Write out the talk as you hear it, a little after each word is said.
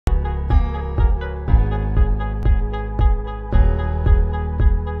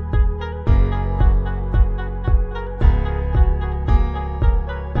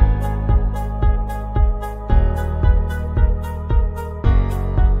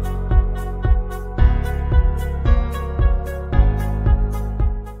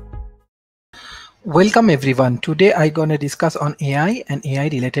Welcome everyone. Today I'm gonna discuss on AI and AI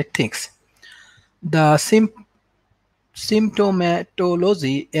related things. The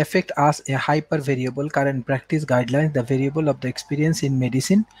symptomatology affect as a hypervariable current practice guidelines, the variable of the experience in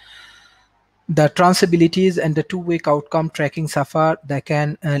medicine. The traceabilities and the two-way outcome tracking suffer that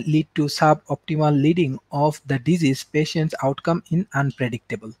can lead to suboptimal leading of the disease patient's outcome in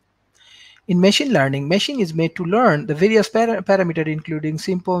unpredictable. In machine learning, machine is made to learn the various parameters including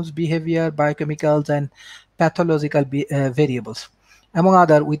symptoms, behavior, biochemicals, and pathological variables. Among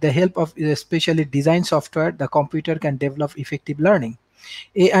other, with the help of specially designed software, the computer can develop effective learning.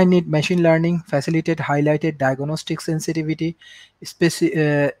 AI need machine learning, facilitate highlighted diagnostic sensitivity,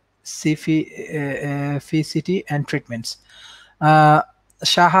 specificity, and treatments. Uh,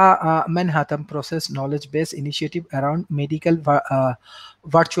 Shaha Manhattan Process Knowledge Base initiative around medical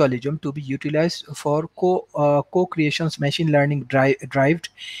virtualism to be utilized for co-creations machine learning derived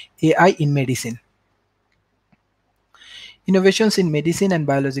AI in medicine. Innovations in medicine and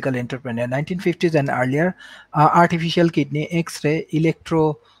biological entrepreneur. 1950s and earlier, artificial kidney, X-ray,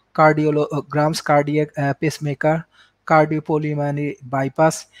 electrocardiograms, cardiac pacemaker, cardiopulmonary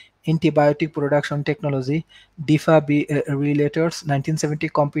bypass, antibiotic production technology, defibrillators, 1970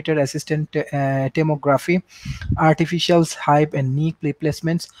 computer assisted tomography, artificial hip and knee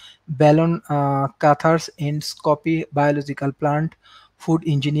replacements, balloon catheters, endoscopy, biological plant, food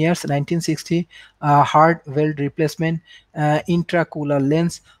engineers, 1960 heart valve replacement, intraocular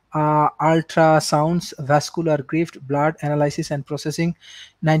lens, ultrasounds, vascular graft, blood analysis and processing,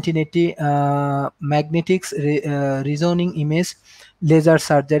 1980 magnetics, reasoning image, laser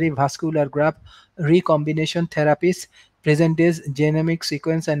surgery, vascular graft, recombination therapies, present days genomic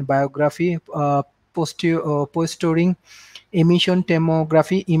sequence and biography, posturing, emission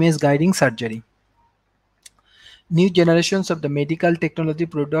tomography, image guiding surgery. New generations of the medical technology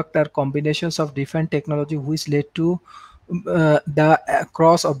product are combinations of different technology which led to the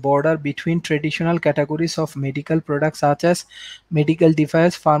cross of border between traditional categories of medical products such as medical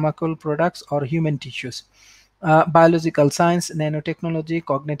device, pharmaceutical products, or human tissues. Biological science, nanotechnology,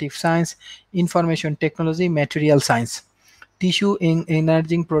 cognitive science, information technology, material science. Tissue in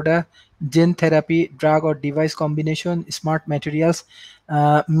emerging product, gene therapy, drug or device combination, smart materials,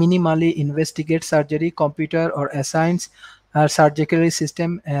 minimally investigate surgery, computer or science, surgical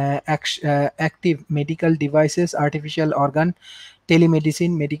system, active medical devices, artificial organ,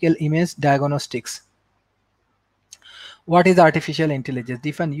 telemedicine, medical image diagnostics. What is artificial intelligence?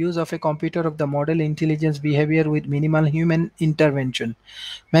 Different use of a computer of the model intelligence behavior with minimal human intervention.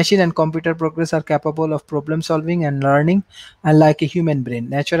 Machine and computer progress are capable of problem solving and learning, unlike a human brain.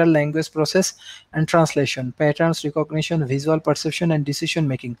 Natural language process and translation, patterns recognition, visual perception, and decision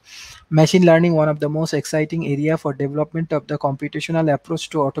making. Machine learning, one of the most exciting area for development of the computational approach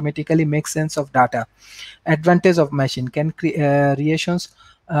to automatically make sense of data. Advantage of machine can creations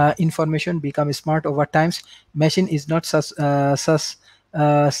information become smart over times. Machine is not susceptible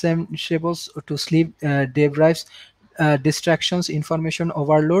to sleep deprives, distractions, information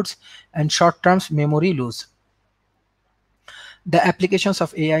overloads, and short-term memory loss. The applications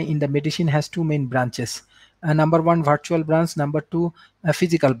of AI in the medicine has two main branches. Number one, virtual branch. Number two,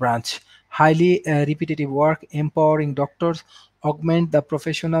 physical branch. Highly repetitive work, empowering doctors, augment the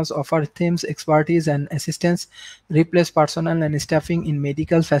professionals, offer themes, expertise, and assistance, replace personnel and staffing in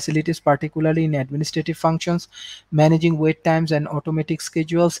medical facilities, particularly in administrative functions, managing wait times and automatic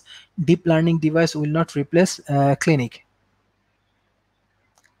schedules. Deep learning device will not replace clinic.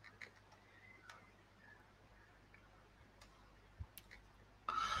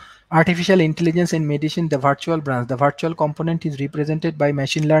 Artificial intelligence in medicine, the virtual branch. The virtual component is represented by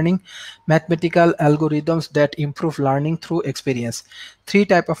machine learning, mathematical algorithms that improve learning through experience. Three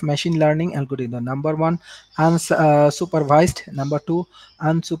types of machine learning algorithm. Number one, unsupervised. Number two,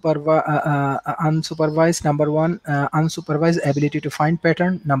 unsupervised. Number one, unsupervised, ability to find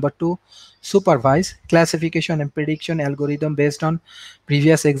pattern. Number two, supervised, classification and prediction algorithm based on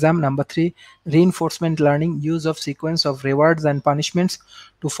previous exam. Number three, reinforcement learning, use of sequence of rewards and punishments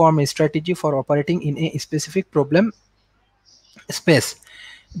to form a strategy for operating in a specific problem space.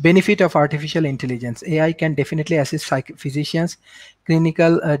 Benefit of artificial intelligence. AI can definitely assist physicians,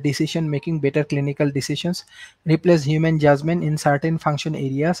 clinical decision making, better clinical decisions, replace human judgment in certain function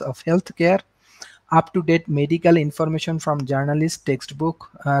areas of healthcare, up-to-date medical information from journalists, textbook,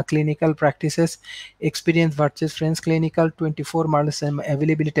 clinical practices, experience versus friends, clinical 24 months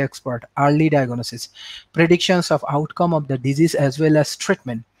availability expert, early diagnosis, predictions of outcome of the disease as well as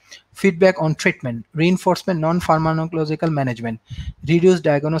treatment, Feedback on treatment, reinforcement non-pharmacological management, reduce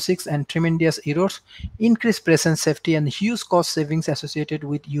diagnostics and tremendous errors, increase patient safety and huge cost savings associated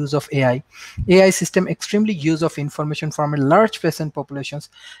with use of AI. AI system extremely use of information from a large patient populations,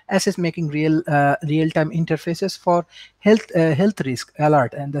 assess making real-time interfaces for health risk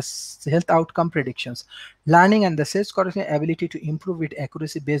alert and the health outcome predictions, learning and the self-correction ability to improve with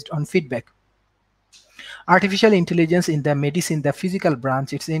accuracy based on feedback. Artificial intelligence in the medicine, the physical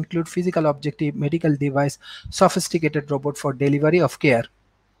branch, it includes physical objective, medical device, sophisticated robot for delivery of care.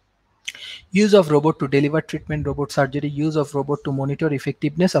 Use of robot to deliver treatment, robot surgery, use of robot to monitor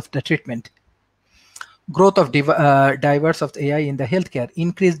effectiveness of the treatment. Growth of divers of AI in the healthcare,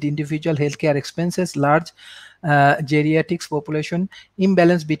 increased individual healthcare expenses, large geriatrics population,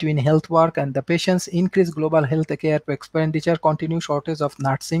 imbalance between health work and the patients, increased global healthcare expenditure, continued shortage of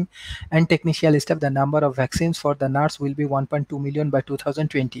nursing and technical staff. The number of vaccines for the nurse will be 1.2 million by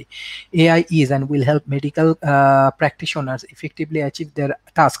 2020. AI is and will help medical practitioners effectively achieve their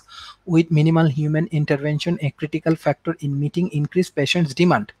task with minimal human intervention, a critical factor in meeting increased patients'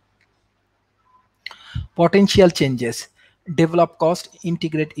 demand. Potential changes: develop cost,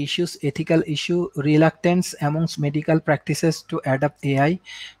 integrate issues, ethical issue, reluctance amongst medical practices to adopt AI,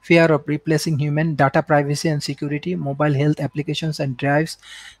 fear of replacing human, data privacy and security, mobile health applications and drives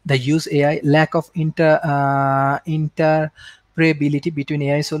the use AI, lack of interoperability between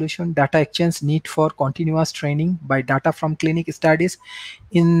AI solution, data exchange, need for continuous training by data from clinic studies,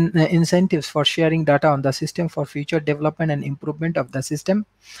 incentives for sharing data on the system for future development and improvement of the system,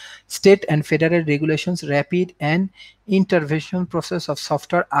 state and federal regulations, rapid and intervention process of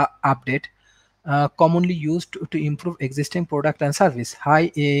software update, commonly used to improve existing product and service,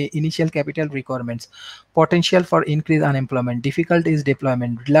 high initial capital requirements, potential for increased unemployment, difficult is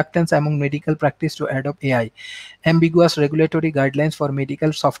deployment, reluctance among medical practice to adopt AI, ambiguous regulatory guidelines for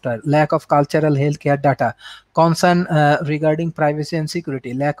medical software, lack of cultural healthcare data, concern regarding privacy and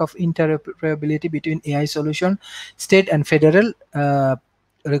security, lack of interoperability between AI solution, state and federal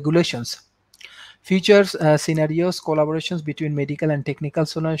regulations. Features, scenarios, collaborations between medical and technical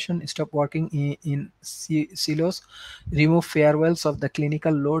solution, stop working in silos, remove farewells of the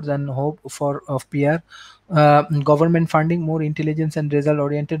clinical loads and hope for of PR, government funding, more intelligence and result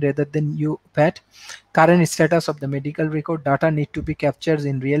oriented rather than UPAT. Current status of the medical record data need to be captured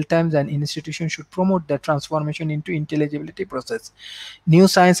in real time and institutions should promote the transformation into intelligibility process. New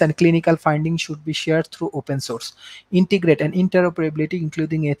science and clinical findings should be shared through open source. Integrate and interoperability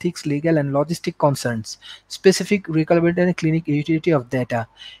including ethics, legal and logistic concerns. Specific recoverability and clinic utility of data.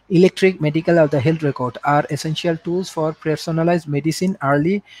 Electric, medical or the health record are essential tools for personalized medicine,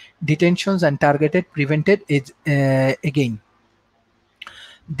 early detentions and targeted prevented again.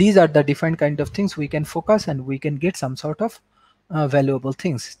 These are the different kind of things we can focus and we can get some sort of valuable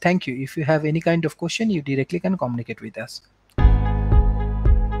things. Thank you. If you have any kind of question, you directly can communicate with us.